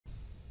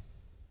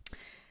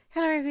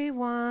Hello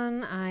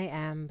everyone, I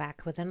am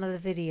back with another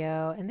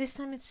video, and this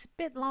time it's a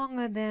bit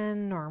longer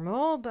than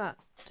normal, but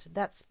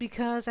that's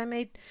because I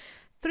made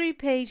 3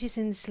 pages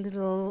in this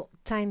little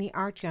tiny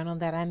art journal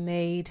that I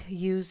made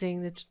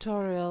using the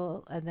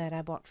tutorial that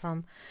I bought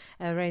from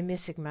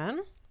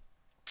missigman.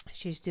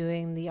 She's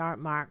doing the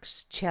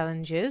artmarks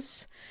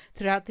challenges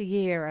throughout the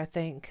year, I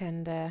think,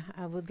 and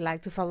I would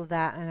like to follow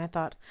that, and I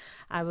thought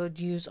I would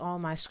use all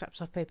my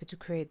scraps of paper to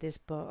create this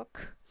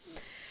book.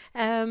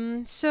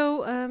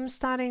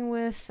 Starting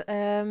with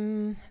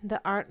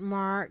the art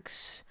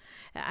marks,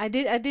 I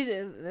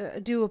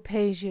did do a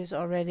pages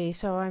already,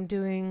 so I'm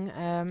doing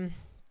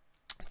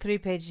 3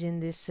 pages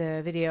in this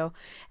video,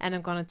 and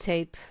I'm gonna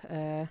tape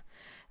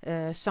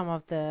some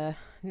of the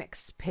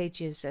next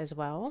pages as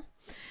well.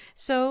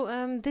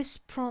 So this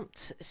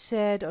prompt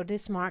said, or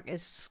this mark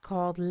is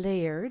called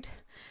layered.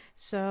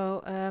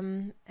 So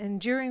and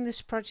during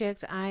this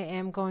project I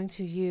am going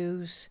to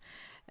use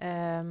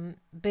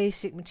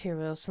basic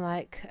materials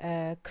like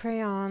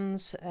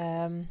crayons,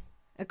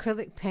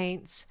 acrylic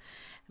paints,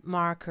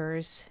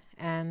 markers,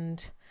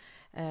 and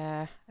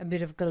a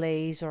bit of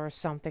glaze or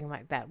something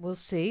like that. We'll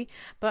see,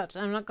 but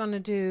I'm not going to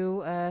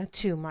do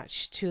too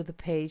much to the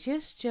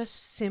pages,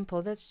 just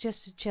simple. That's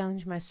just to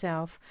challenge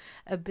myself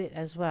a bit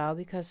as well,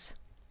 because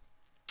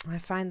I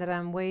find that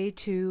I'm way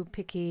too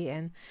picky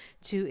and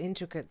too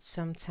intricate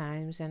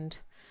sometimes, and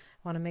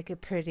want to make it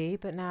pretty,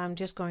 but now I'm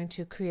just going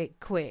to create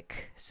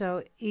quick.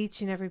 So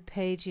each and every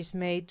page is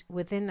made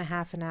within a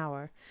half an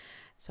hour.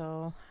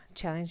 So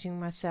challenging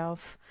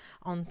myself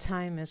on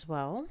time as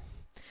well.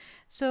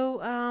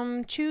 So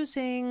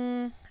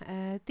choosing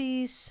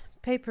these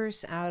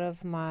papers out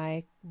of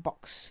my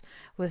box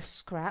with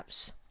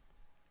scraps.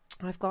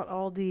 I've got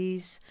all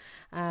these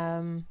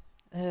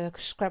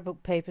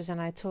scrapbook papers, and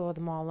I tore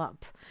them all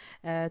up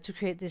to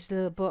create this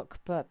little book,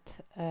 but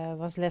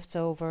was left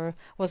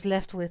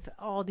with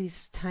all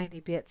these tiny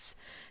bits,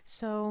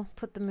 so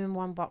put them in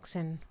one box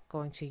and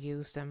going to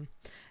use them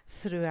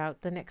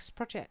throughout the next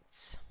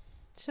projects.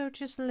 So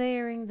just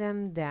layering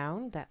them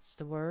down, that's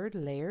the word,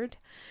 layered,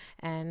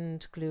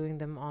 and gluing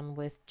them on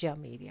with gel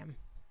medium.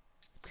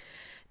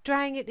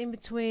 Drying it in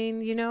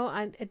between,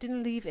 I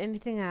didn't leave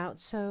anything out,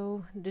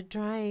 so the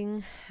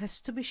drying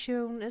has to be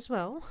shown as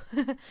well.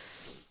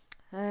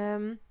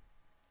 Then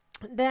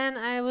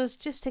I was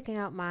just taking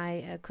out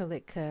my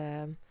acrylic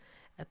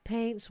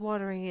paints,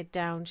 watering it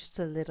down just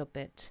a little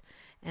bit,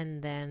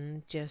 and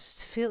then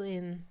just fill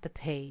in the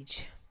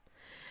page.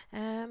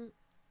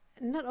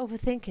 Not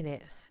overthinking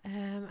it.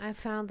 I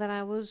found that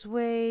I was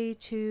way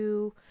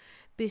too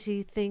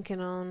busy thinking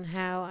on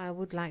how I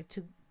would like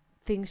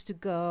things to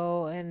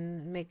go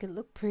and make it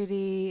look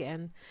pretty,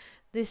 and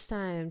this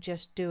time I'm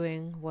just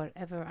doing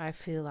whatever I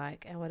feel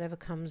like and whatever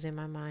comes in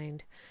my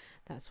mind.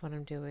 That's what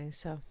I'm doing.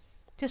 So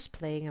just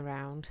playing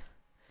around.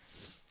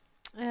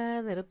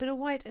 A little bit of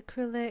white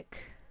acrylic,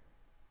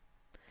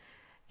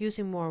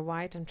 using more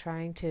white. I'm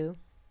trying to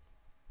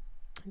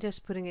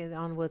just putting it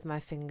on with my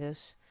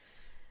fingers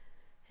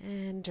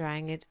and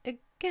drying it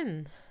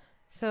again.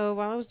 So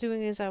while I was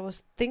doing this, I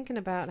was thinking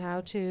about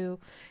how to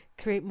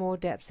create more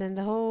depth, and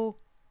the whole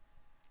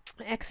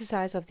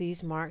exercise of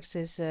these marks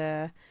is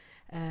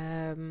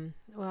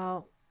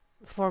well,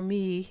 for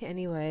me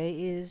anyway,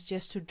 is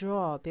just to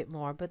draw a bit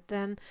more, but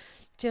then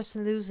just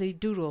loosely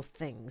doodle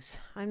things.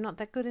 I'm not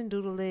that good in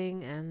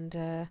doodling,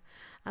 and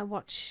I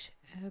watch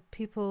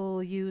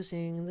people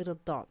using little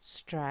dots,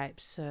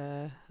 stripes,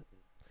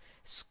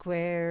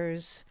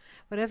 squares,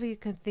 whatever you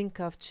can think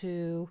of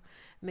to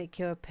make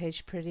your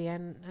page pretty,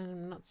 and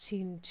I'm not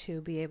seem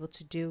to be able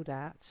to do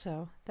that,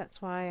 so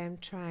that's why I'm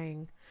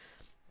trying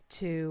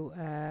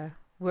to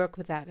work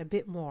with that a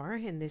bit more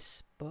in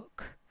this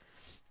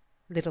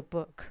little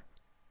book,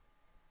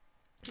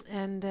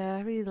 and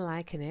really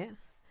liking it.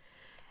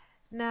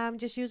 Now I'm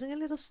just using a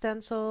little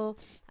stencil.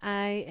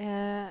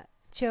 I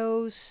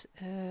chose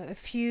a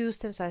few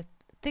stencils, I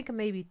think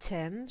maybe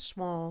 10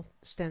 small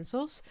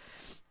stencils,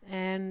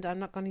 and I'm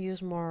not going to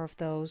use more of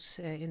those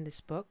in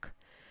this book.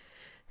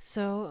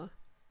 So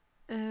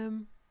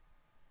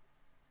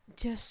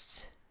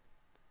just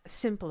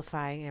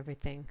simplifying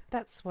everything.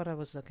 That's what I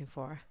was looking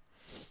for.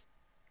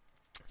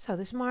 So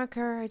this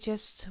marker, I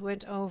just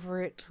went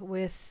over it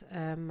with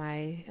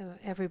my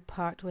every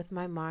part with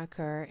my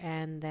marker,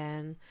 and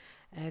then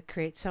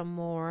create some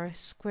more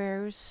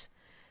squares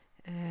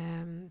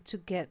to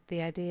get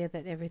the idea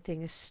that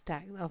everything is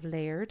stacked of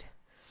layered.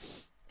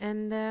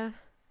 And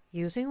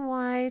using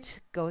white,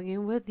 going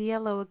in with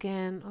yellow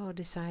again, or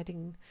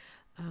deciding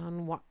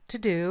on what to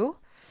do.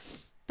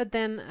 But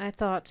then I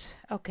thought,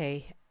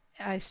 okay,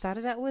 I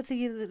started out with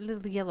the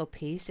little yellow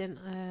piece,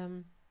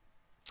 and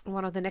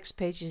one of the next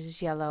pages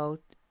is yellow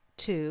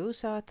too,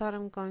 so I thought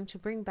I'm going to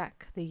bring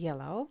back the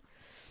yellow,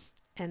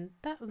 and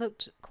that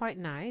looked quite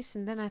nice.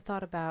 And then I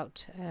thought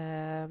about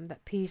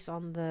that piece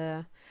on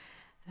the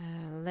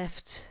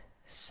left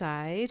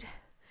side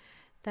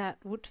that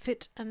would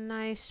fit a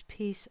nice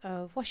piece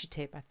of washi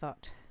tape, I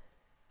thought.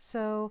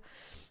 So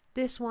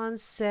This one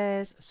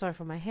says, sorry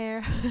for my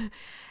hair,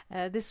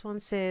 this one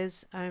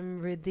says, I'm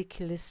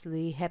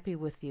ridiculously happy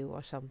with you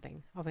or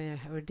something. I mean,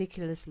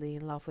 ridiculously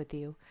in love with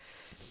you.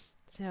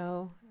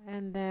 So,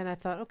 and then I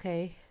thought,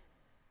 okay,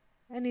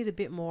 I need a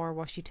bit more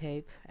washi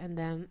tape, and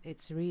then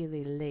it's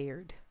really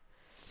layered.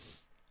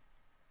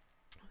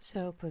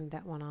 So putting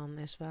that one on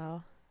as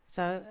well.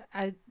 So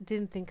I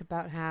didn't think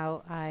about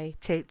how I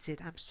taped it.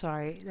 I'm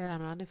sorry that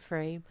I'm not in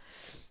frame.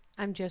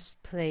 I'm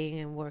just playing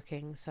and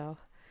working, so.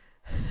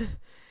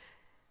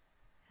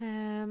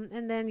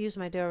 And then use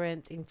my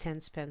Durant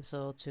Intense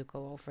pencil to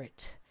go over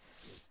it.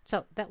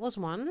 So that was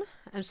one.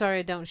 I'm sorry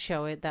I don't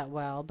show it that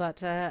well,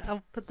 but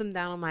I'll put them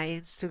down on my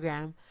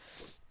Instagram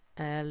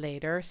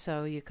later,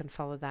 so you can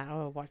follow that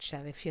or watch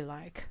that if you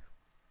like.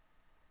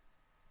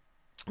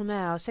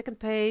 Now, second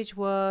page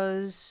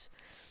was,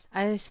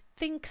 I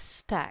think,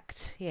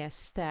 stacked. Yes,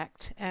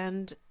 stacked.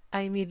 And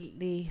I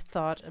immediately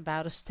thought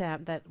about a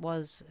stamp that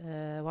was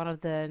one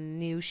of the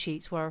new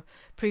sheets, or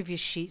previous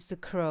sheets, the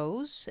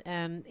crows,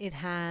 and it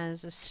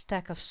has a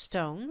stack of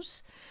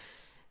stones.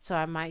 So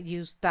I might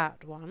use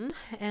that one.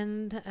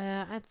 And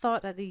I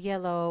thought that the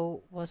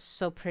yellow was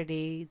so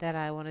pretty that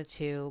I wanted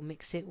to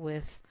mix it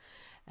with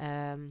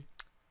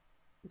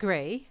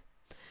gray.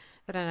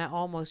 But then I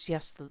almost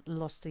just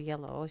lost the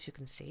yellow, as you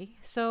can see.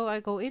 So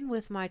I go in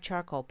with my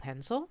charcoal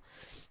pencil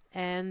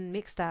and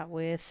mix that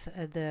with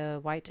the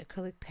white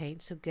acrylic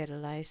paint to get a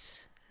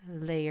nice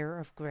layer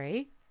of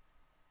gray.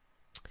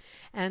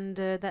 And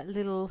that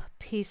little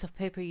piece of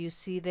paper you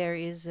see there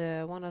is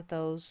one of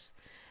those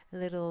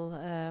little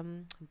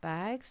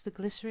bags, the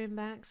glycerin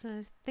bags.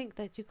 I think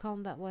that you call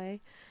them that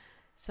way.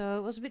 So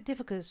it was a bit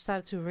difficult. It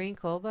started to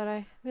wrinkle, but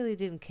I really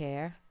didn't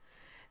care.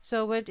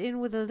 So I went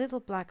in with a little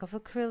black of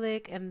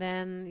acrylic and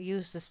then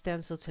used the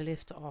stencil to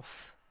lift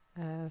off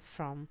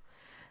from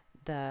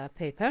the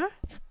paper.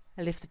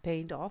 I lift the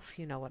paint off,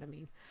 you know what I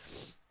mean.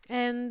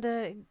 And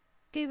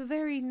gave a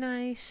very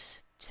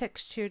nice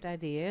textured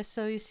idea.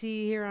 So you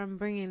see here I'm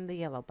bringing the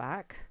yellow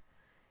back.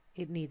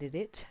 It needed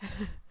it.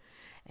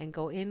 And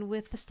go in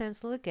with the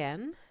stencil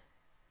again.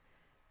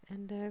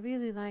 And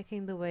really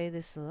liking the way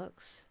this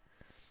looks.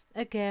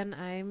 Again,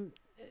 I'm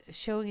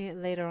showing it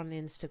later on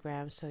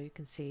Instagram so you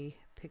can see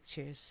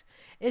pictures.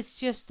 It's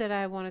just that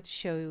I wanted to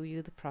show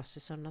you the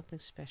process, so nothing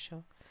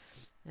special.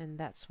 And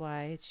that's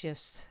why it's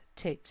just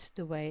taped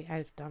the way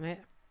I've done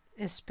it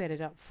and sped it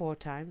up 4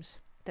 times.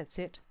 That's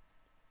it.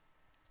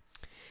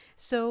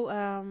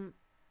 So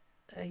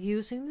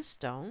using the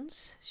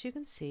stones, as you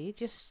can see,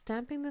 just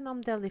stamping the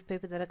non-deli leaf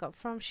paper that I got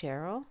from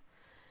Cheryl,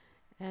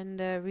 and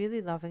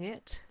really loving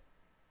it.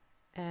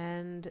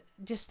 And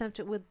just stamped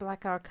it with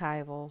black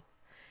archival,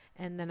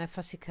 and then I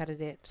fussy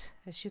cutted it,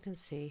 as you can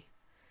see.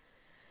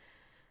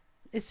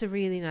 It's a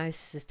really nice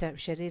stamp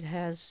shed. It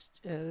has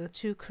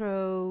 2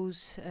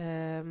 crows,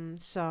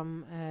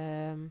 some,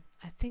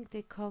 I think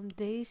they call them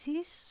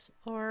daisies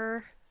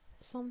or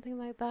something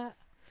like that.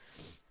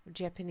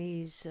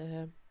 Japanese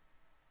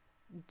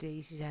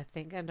daisies, I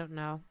think. I don't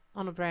know.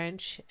 On a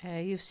branch.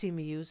 You've seen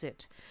me use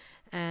it.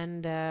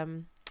 And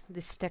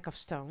this stack of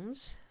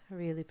stones.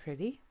 Really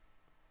pretty.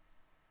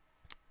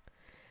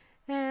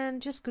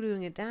 And just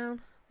gluing it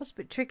down. Was a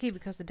bit tricky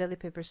because the deli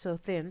paper is so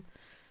thin.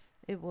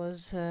 It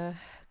was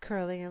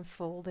curling and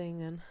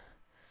folding, and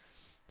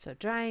so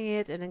drying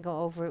it and then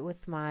go over it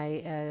with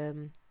my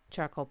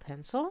charcoal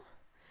pencil.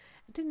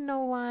 I didn't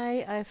know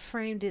why I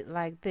framed it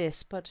like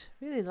this, but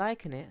really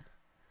liking it.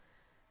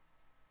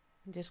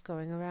 Just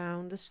going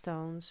around the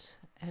stones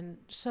and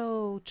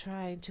so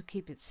trying to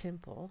keep it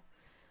simple.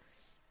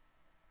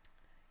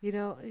 You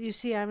know, you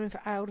see I'm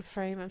out of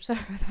frame. I'm sorry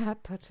for that,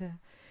 but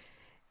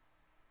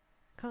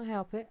can't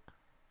help it.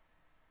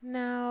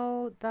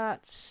 Now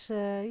that's,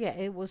 yeah,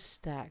 it was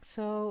stacked.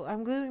 So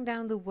I'm gluing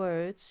down the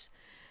words.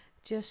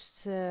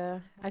 Just,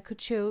 I could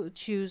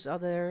choose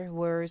other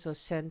words or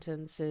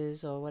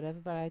sentences or whatever,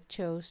 but I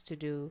chose to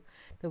do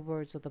the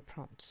words or the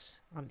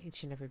prompts on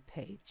each and every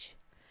page.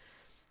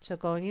 So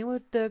going in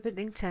with Durban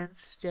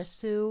Intense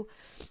just to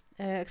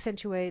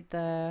accentuate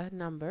the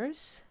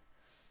numbers,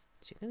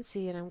 as you can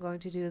see, and I'm going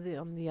to do it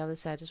on the other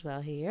side as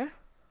well here.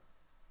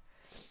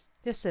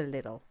 Just a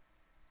little.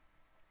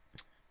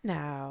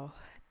 Now,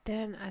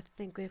 then I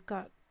think we've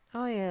got,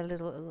 oh yeah, a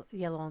little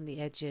yellow on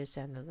the edges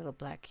and a little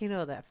black. You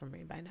know that from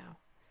me by now.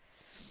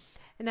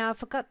 And now I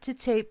forgot to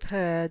tape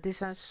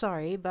this, I'm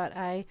sorry, but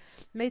I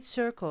made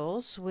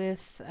circles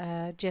with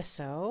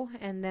gesso,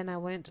 and then I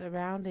went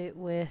around it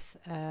with,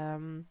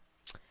 come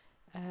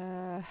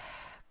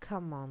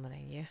on,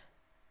 Renje.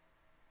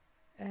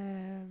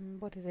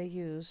 What did I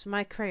use?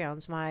 My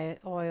crayons, my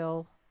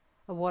oil,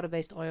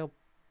 water-based oil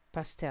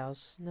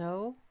pastels.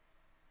 No?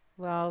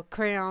 Well,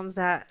 crayons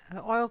that,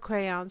 oil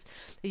crayons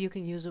that you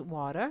can use with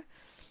water.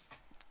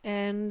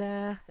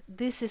 And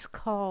this is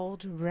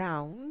called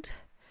Round.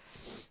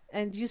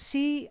 And you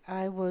see,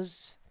 I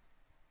was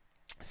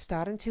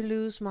starting to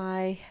lose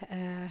my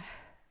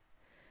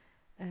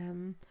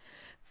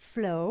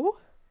flow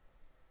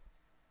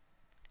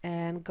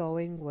and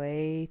going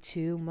way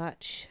too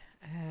much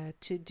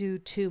to do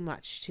too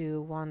much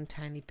to one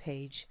tiny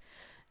page.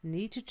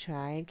 Need to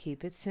try and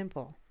keep it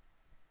simple.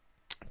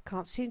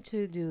 Can't seem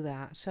to do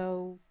that,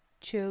 so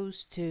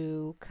chose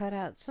to cut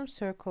out some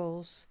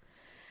circles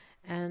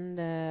and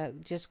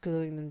just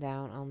gluing them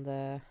down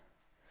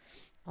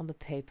on the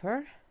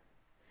paper.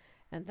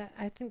 And that,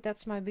 I think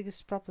that's my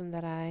biggest problem,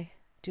 that I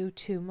do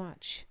too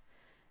much.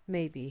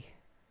 Maybe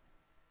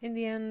in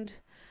the end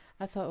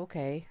I thought,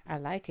 okay, I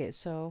like it,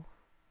 so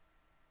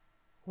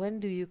when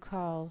do you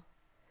call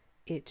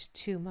it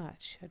too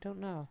much? I don't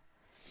know.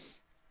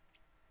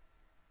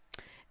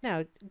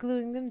 Now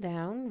gluing them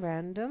down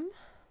random,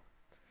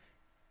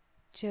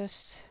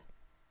 just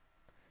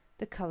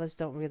the colors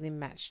don't really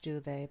match, do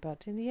they?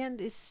 But in the end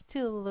it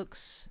still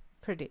looks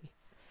pretty.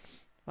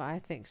 Well, I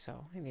think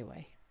so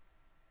anyway.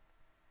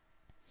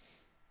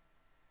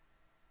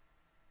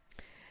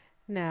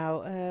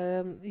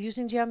 Now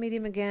using gel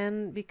medium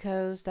again,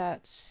 because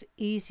that's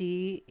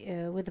easy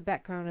with the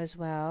background as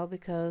well,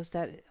 because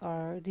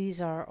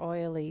these are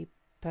oily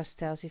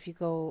pastels. If you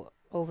go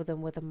over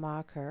them with a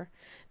marker,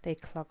 they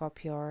clog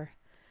up your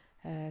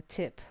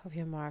tip of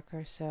your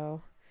marker.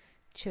 So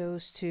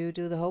chose to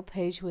do the whole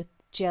page with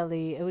gel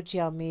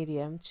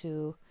medium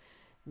to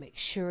make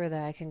sure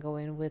that I can go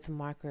in with a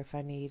marker if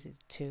I needed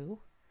to.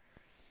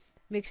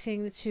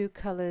 Mixing the two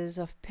colors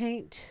of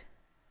paint,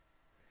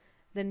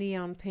 the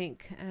neon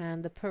pink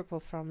and the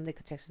purple from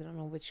Liquitex. I don't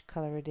know which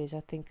color it is.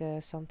 I think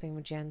something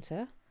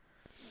magenta.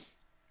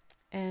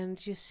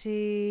 And you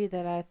see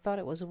that I thought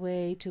it was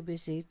way too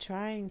busy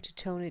trying to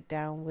tone it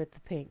down with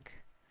the pink.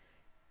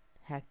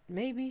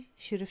 Maybe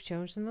should have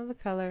chosen another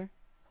color.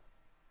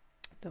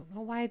 Don't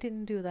know why I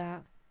didn't do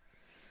that.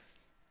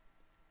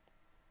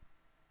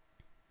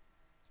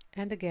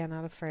 And again,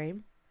 out of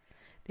frame.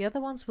 The other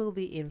ones will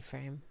be in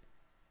frame,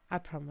 I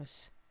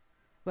promise.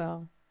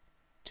 Well,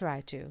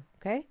 try to,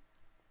 okay?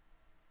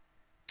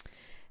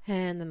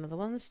 And another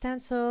one,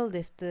 stencil,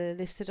 lift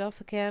it off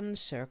again,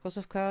 circles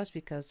of course,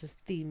 because the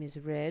theme is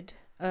round,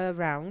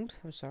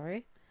 I'm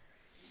sorry.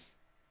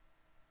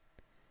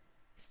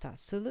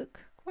 Starts to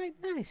look quite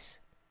nice.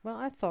 Well,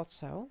 I thought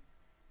so.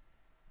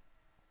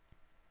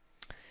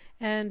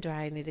 And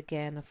drying it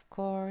again, of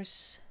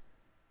course.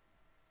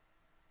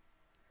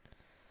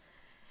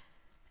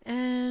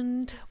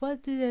 And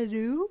what did I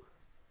do?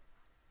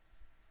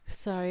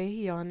 Sorry,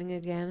 yawning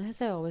again,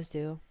 as I always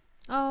do.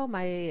 Oh,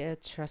 my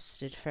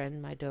trusted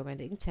friend, my Dough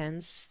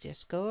Intense.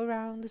 Just go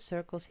around the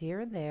circles here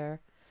and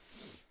there.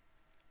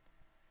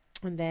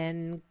 And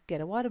then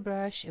get a water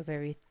brush, a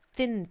very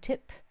thin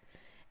tip,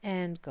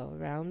 and go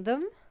around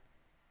them.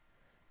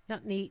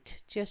 Not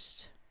neat,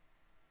 just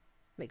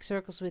make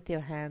circles with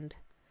your hand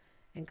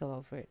and go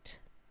over it.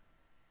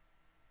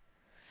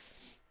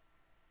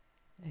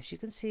 As you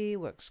can see,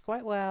 works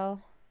quite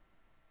well.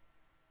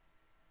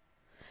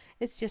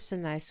 It's just a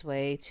nice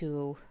way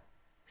to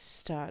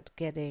start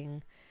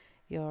getting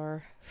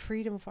your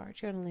freedom of art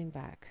journaling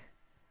back.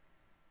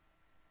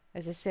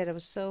 As I said, I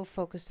was so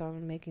focused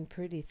on making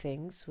pretty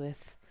things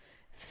with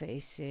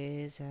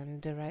faces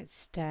and the right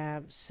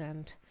stamps,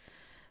 and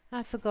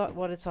I forgot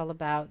what it's all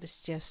about.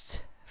 It's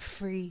just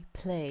free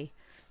play.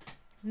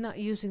 Not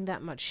using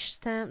that much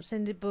stamps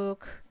in the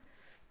book,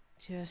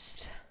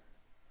 just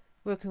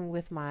working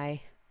with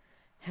my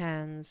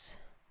hands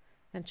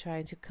and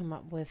trying to come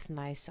up with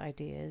nice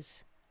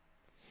ideas.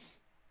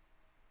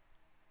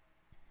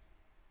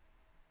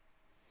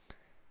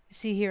 You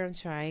see here I'm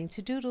trying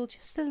to doodle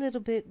just a little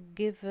bit,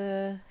 give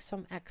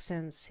some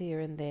accents here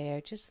and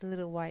there, just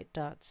little white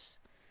dots.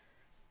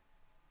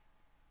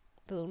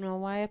 Don't know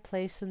why I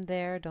placed them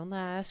there, don't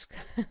ask.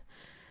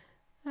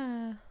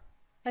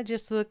 I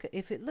just look,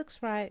 if it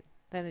looks right,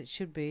 then it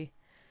should be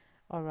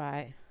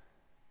alright.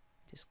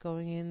 Just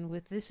going in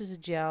with, this is a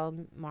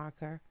gel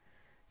marker,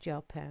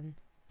 gel pen.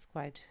 It's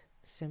quite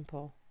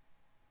simple.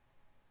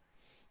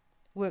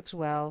 Works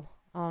well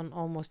on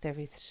almost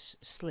every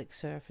slick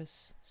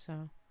surface,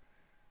 so.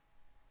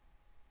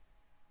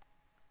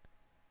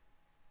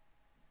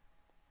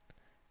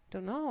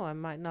 Don't know, I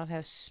might not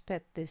have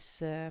sped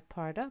this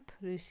part up.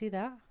 Do you see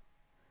that?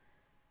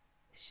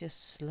 It's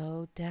just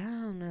slowed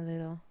down a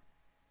little.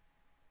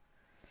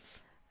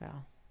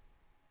 Well,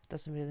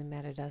 doesn't really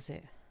matter, does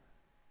it?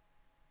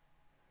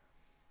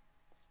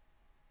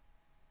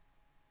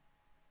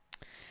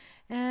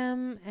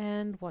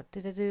 And what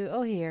did I do?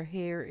 Oh,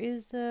 here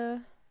is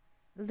the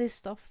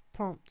list of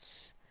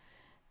prompts,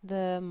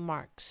 the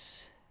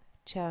marks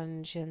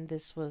challenge, and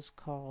this was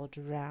called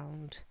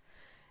round,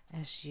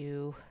 as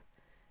you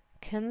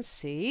can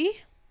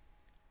see.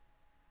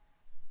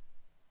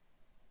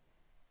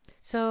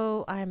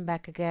 So I'm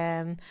back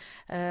again.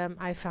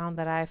 I found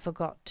that I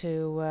forgot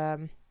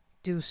to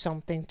do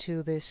something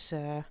to this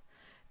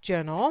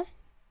journal.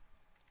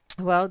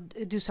 Well,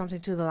 do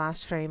something to the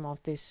last frame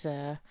of this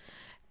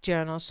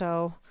journal,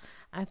 so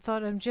I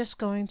thought I'm just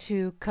going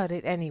to cut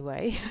it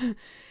anyway.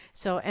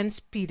 So, and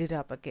speed it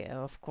up again,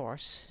 of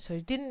course. So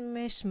you didn't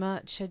miss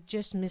much. I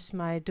just missed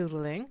my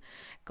doodling,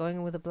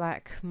 going with a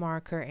black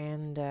marker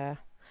and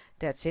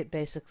that's it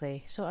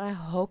basically. So I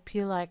hope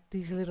you like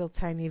these little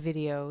tiny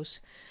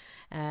videos,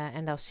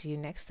 and I'll see you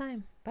next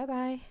time. Bye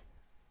bye.